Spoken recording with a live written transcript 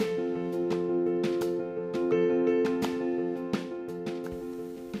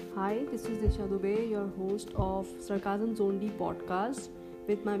this is Disha Dubey, your host of Sarcasm Zone D podcast,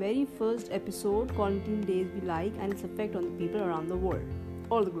 with my very first episode, Quarantine Days We Like and its effect on the people around the world,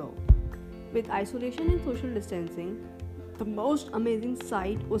 all the globe. With isolation and social distancing, the most amazing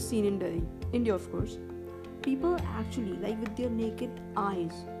sight was seen in Delhi, India of course. People actually, like with their naked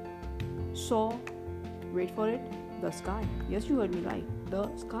eyes, saw, wait for it, the sky. Yes, you heard me right, the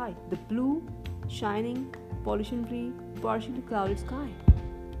sky. The blue, shining, pollution-free, partially clouded sky.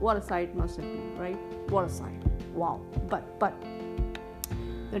 What a sight must it be, right? What a sight. Wow. But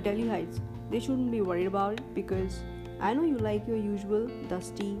the Delhi Heights, they shouldn't be worried about it because I know you like your usual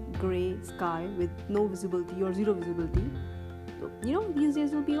dusty grey sky with no visibility or zero visibility. So, these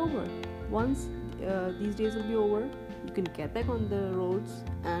days will be over. Once these days will be over, you can get back on the roads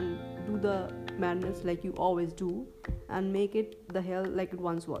and do the madness like you always do and make it the hell like it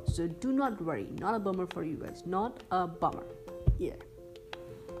once was. So do not worry. Not a bummer for you guys. Not a bummer. Yeah.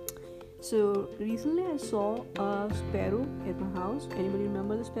 So recently I saw a sparrow at my house. Anybody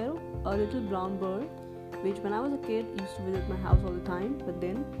remember the sparrow? A little brown bird, which when I was a kid used to visit my house all the time, but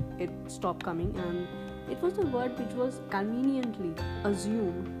then it stopped coming, and it was a bird which was conveniently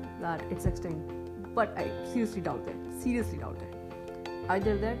assumed that it's extinct. But I seriously doubt that.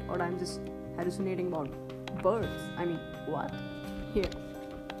 Either that or I'm just hallucinating about birds. I mean, what? Here.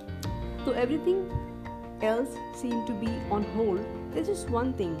 So everything else seemed to be on hold. There's just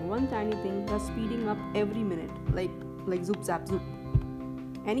one tiny thing that's speeding up every minute, like zoop zap zoop.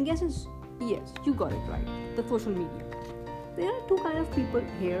 Any guesses? Yes, you got it right. The social media. There are two kinds of people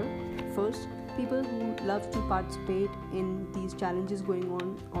here. First, people who love to participate in these challenges going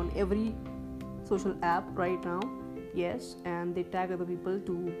on every social app right now. Yes, and they tag other people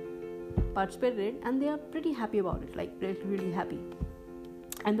to participate in it, and they are pretty happy about it, like really happy.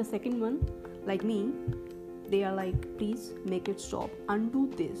 And the second one, like me, they are like, please make it stop,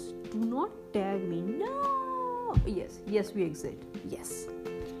 undo this, do not tag me, no. Yes, we exist. Yes,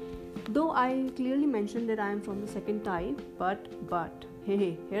 though I clearly mentioned that I am from the second type, but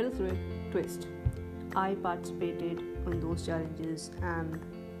hey, here's the twist. I participated in those challenges and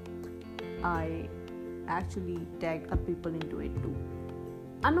I actually tagged other people into it too.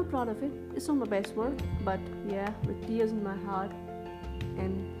 I'm not proud of it, it's not my best work, but yeah, with tears in my heart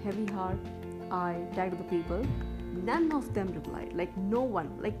and heavy heart, I tagged the people. None of them replied, like no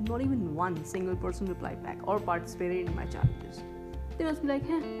one, like not even one single person replied back or participated in my challenges. They must be like,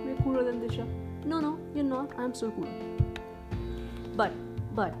 hey, we're cooler than Disha. No, you're not, I'm still cooler. But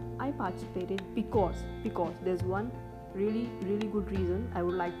I participated because there's one really good reason I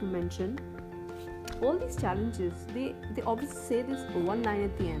would like to mention. All these challenges, they obviously say this one line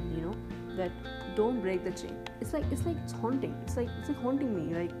at the end, that don't break the chain. It's like it's haunting. It's like haunting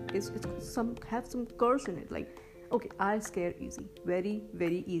me. Like it's some curse in it. Like, okay, I scare easy,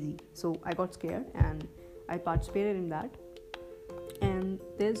 very easy. So I got scared and I participated in that. And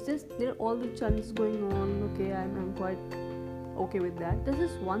there are all the challenges going on. Okay, I'm quite okay with that. There's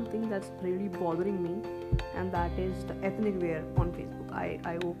just one thing that's really bothering me, and that is the ethnic wear on Facebook.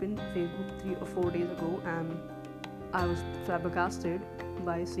 I opened Facebook 3 or 4 days ago, and I was flabbergasted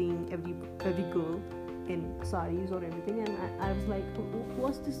by seeing every girl in saris or everything, and I was like,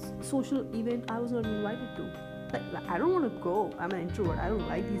 what's this social event I was not invited to? Like I don't want to go. I'm an introvert. I don't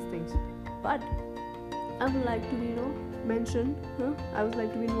like these things, but I would like to be mentioned. I would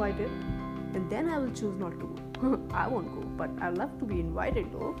like to be invited, and then I will choose not to go. I won't go, but I love to be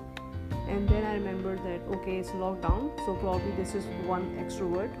invited though. And then I remembered that okay, it's lockdown, so probably this is one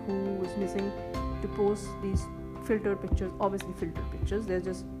extrovert who was missing to post these filtered pictures. Obviously filtered pictures. There's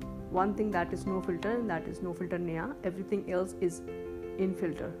just one thing that is no filter, and that is no filter Neha. Everything else is in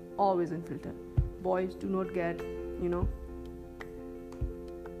filter, always in filter. Boys do not get,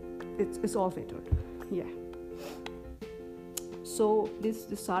 it's all filtered. Yeah. So this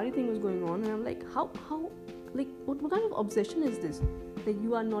sari thing was going on, and I'm like, how like what kind of obsession is this? Like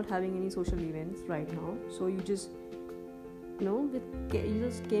you are not having any social events right now, so you just you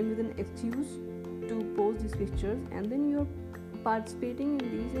just came with an excuse to post these pictures, and then you're participating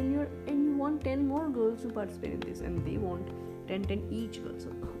in these, and you want 10 more girls to participate in this, and they want 10 each girl. So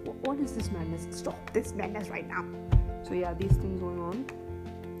what is this madness? Stop this madness right now. So yeah, these things going on,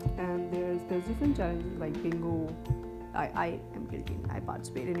 and there's different challenges like bingo. I am guilty. I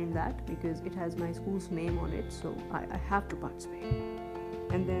participated in that because it has my school's name on it, so I have to participate.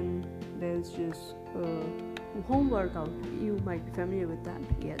 And then there's just home workout. You might be familiar with that.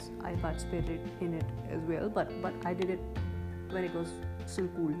 Yes, I participated in it as well, but I did it when it was still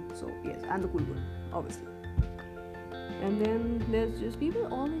cool. So yes, I'm the cool one, obviously. And then there's just people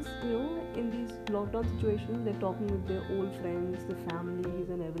always, in these lockdown situations, they're talking with their old friends, their families,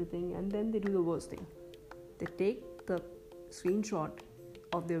 and everything, and then they do the worst thing. They take the screenshot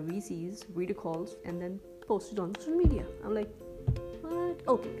of their VCs, video calls, and then post it on social media. I'm like, what?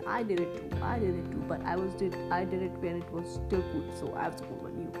 Okay, I did it too, but I did it when it was still cool, so I have the cool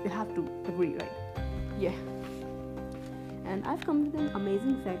one. You have to agree, right? Yeah. And I've come with an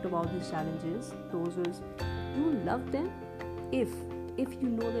amazing fact about these challenges. Those is, you love them if you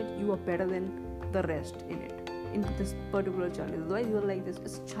know that you are better than the rest in this particular challenge. Otherwise you're like this,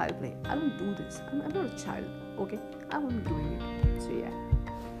 it's child play. I don't do this. I'm not a child, okay? I won't be doing it. So yeah,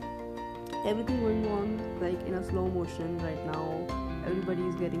 everything going on like in a slow motion right now. Everybody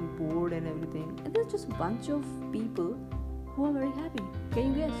is getting bored and everything, and there's just a bunch of people who are very happy.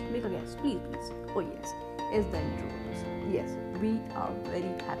 Can you guess? Make a guess, please. Oh yes, it's the introverts. Yes, we are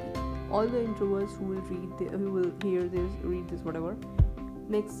very happy. All the introverts who will read this, whatever,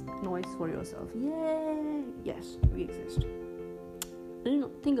 makes noise for yourself. Yay! Yes, we exist.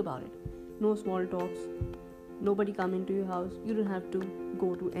 Think about it. No small talks. Nobody come into your house. You don't have to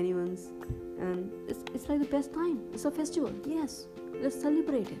go to anyone's, and it's like the best time. It's a festival. Yes, let's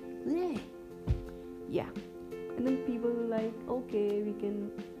celebrate it. Yay! Yeah. And then people are like, okay, we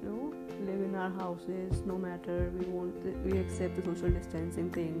can, live in our houses, no matter, we accept the social distancing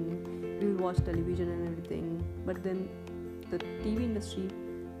thing, we will watch television and everything. But then the TV industry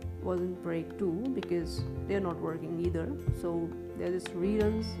was in break too, because they're not working either. So they're just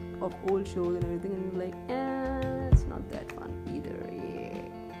reruns of old shows and everything, and you're like, it's not that fun either. Yeah.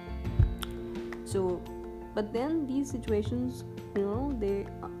 So, but then these situations, they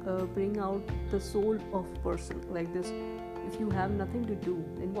bring out the soul of person like this. If you have nothing to do,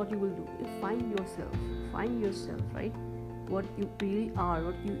 then what you will do? You find yourself, right? What you really are,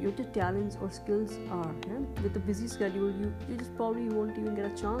 what your talents or skills are. With the busy schedule, you just probably won't even get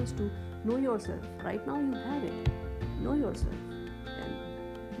a chance to know yourself. Right now you have it. Know yourself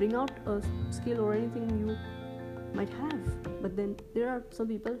and bring out a skill or anything you might have. But then there are some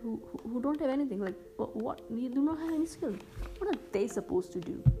people who don't have anything. Like, what? You do not have any skill. What are they supposed to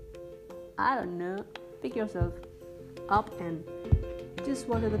do? I don't know. Pick yourself up and just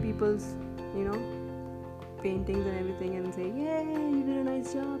watch other people's, paintings and everything, and say, yay, you did a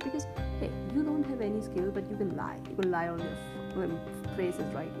nice job. Because hey, you don't have any skill, but you can lie. You can lie on your phrases,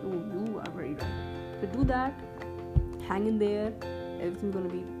 right? Oh, you are very right. So do that. Hang in there. Everything's gonna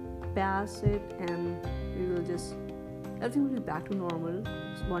be past it, and everything will be back to normal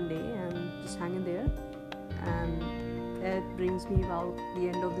one day. And just hang in there. And that brings me about the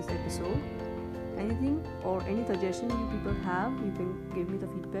end of this episode. Anything or any suggestion you people have, you can give me the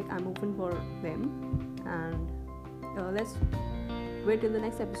feedback. I'm open for them. And let's wait till the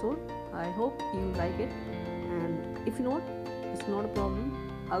next episode. I hope you like it, and if not, it's not a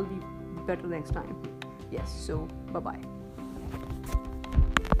problem. I'll be better next time. Yes, so bye bye.